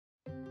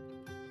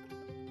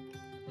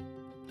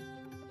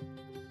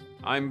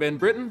I'm Ben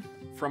Britton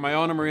from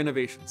Ionomr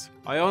Innovations.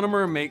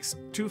 Ionomr makes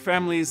two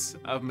families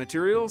of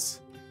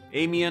materials,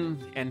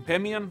 amion and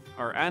pemion,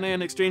 our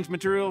anion exchange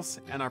materials,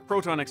 and our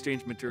proton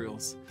exchange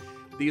materials.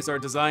 These are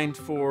designed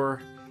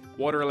for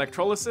water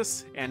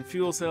electrolysis and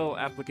fuel cell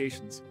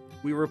applications.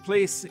 We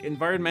replace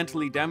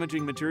environmentally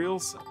damaging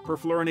materials,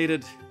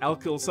 perfluorinated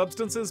alkyl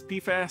substances,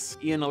 PFAS,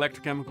 in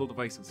electrochemical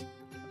devices.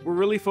 We're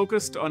really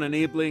focused on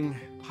enabling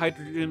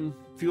hydrogen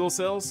fuel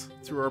cells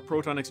through our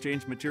proton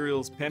exchange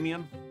materials,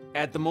 pemion.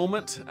 At the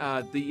moment,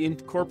 the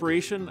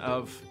incorporation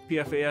of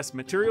PFAS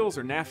materials,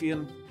 or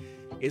naphthalene,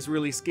 is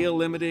really scale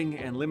limiting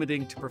and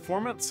limiting to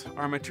performance.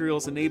 Our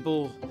materials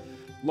enable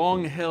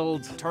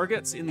long-held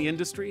targets in the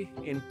industry,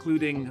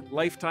 including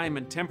lifetime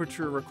and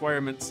temperature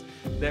requirements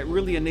that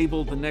really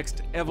enable the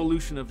next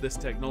evolution of this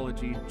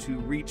technology to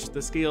reach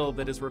the scale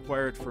that is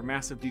required for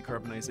massive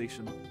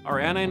decarbonization.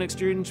 Our anion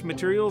exchange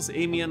materials,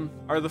 amion,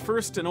 are the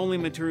first and only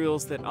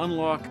materials that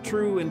unlock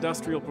true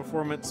industrial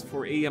performance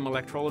for AM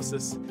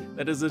electrolysis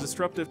that is a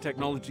disruptive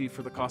technology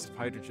for the cost of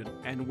hydrogen.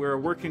 And we're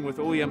working with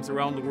OEMs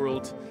around the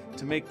world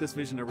to make this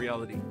vision a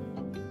reality.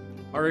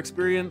 Our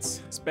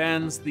experience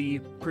spans the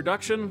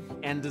production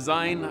and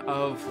design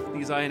of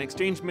these ion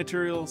exchange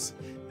materials,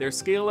 their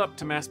scale up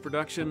to mass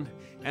production,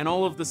 and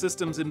all of the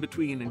systems in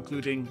between,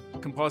 including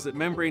composite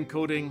membrane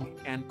coating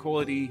and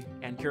quality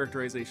and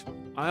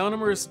characterization.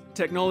 Ionomr's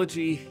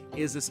technology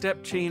is a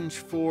step change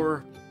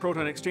for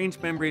proton exchange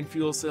membrane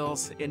fuel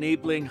cells,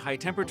 enabling high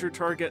temperature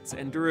targets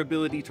and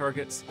durability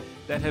targets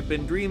that have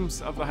been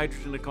dreams of the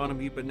hydrogen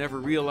economy but never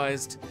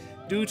realized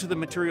due to the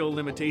material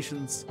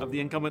limitations of the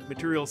incumbent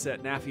material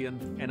set,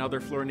 naphthalene, and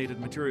other fluorinated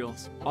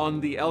materials. On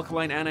the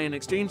alkaline anion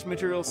exchange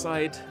material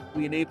side,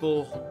 we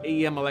enable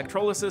AEM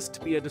electrolysis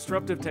to be a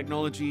disruptive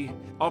technology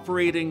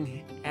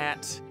operating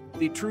at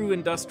the true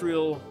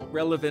industrial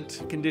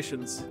relevant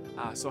conditions.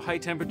 So high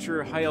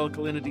temperature, high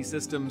alkalinity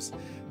systems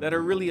that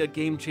are really a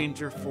game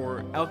changer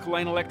for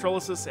alkaline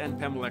electrolysis and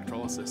PEM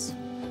electrolysis.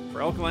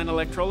 For alkaline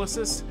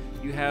electrolysis,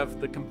 you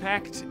have the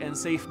compact and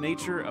safe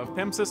nature of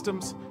PEM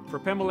systems. For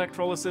PEM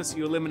electrolysis,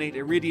 you eliminate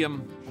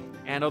iridium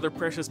and other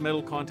precious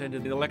metal content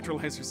in the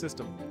electrolyzer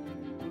system.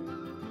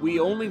 We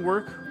only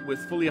work with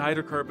fully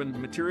hydrocarbon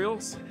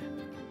materials.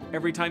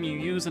 Every time you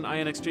use an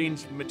ion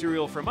exchange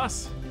material from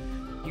us,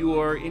 you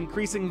are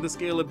increasing the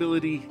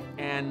scalability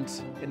and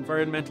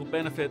environmental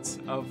benefits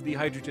of the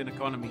hydrogen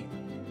economy.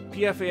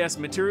 PFAS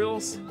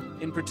materials,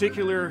 in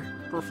particular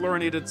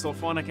perfluorinated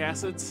sulfonic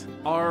acids,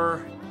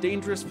 are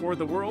dangerous for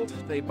the world.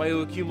 They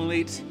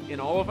bioaccumulate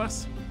in all of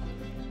us,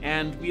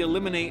 and we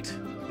eliminate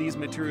these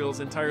materials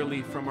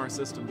entirely from our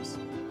systems.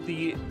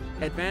 The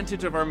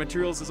advantage of our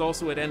materials is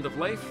also at end of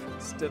life.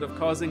 Instead of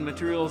causing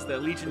materials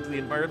that leach into the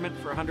environment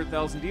for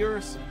 100,000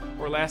 years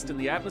or last in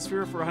the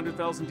atmosphere for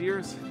 100,000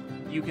 years,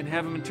 you can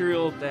have a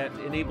material that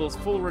enables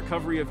full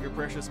recovery of your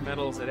precious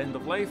metals at end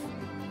of life,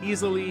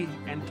 easily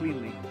and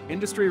cleanly.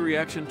 Industry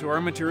reaction to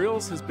our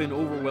materials has been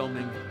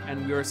overwhelming,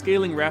 and we are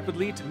scaling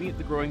rapidly to meet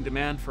the growing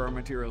demand for our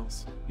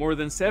materials. More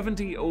than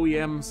 70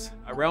 OEMs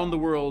around the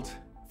world,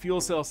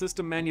 fuel cell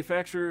system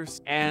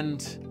manufacturers, and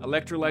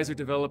electrolyzer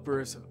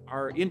developers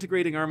are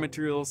integrating our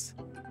materials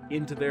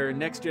into their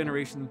next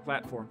generation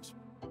platforms.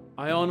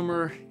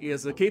 Ionomr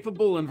is a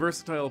capable and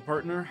versatile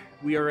partner.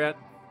 We are at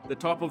the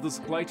top of the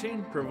supply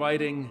chain,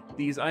 providing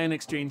these ion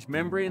exchange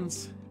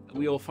membranes.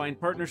 We will find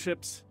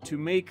partnerships to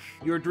make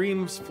your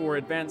dreams for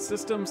advanced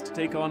systems to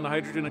take on the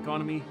hydrogen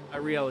economy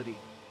a reality.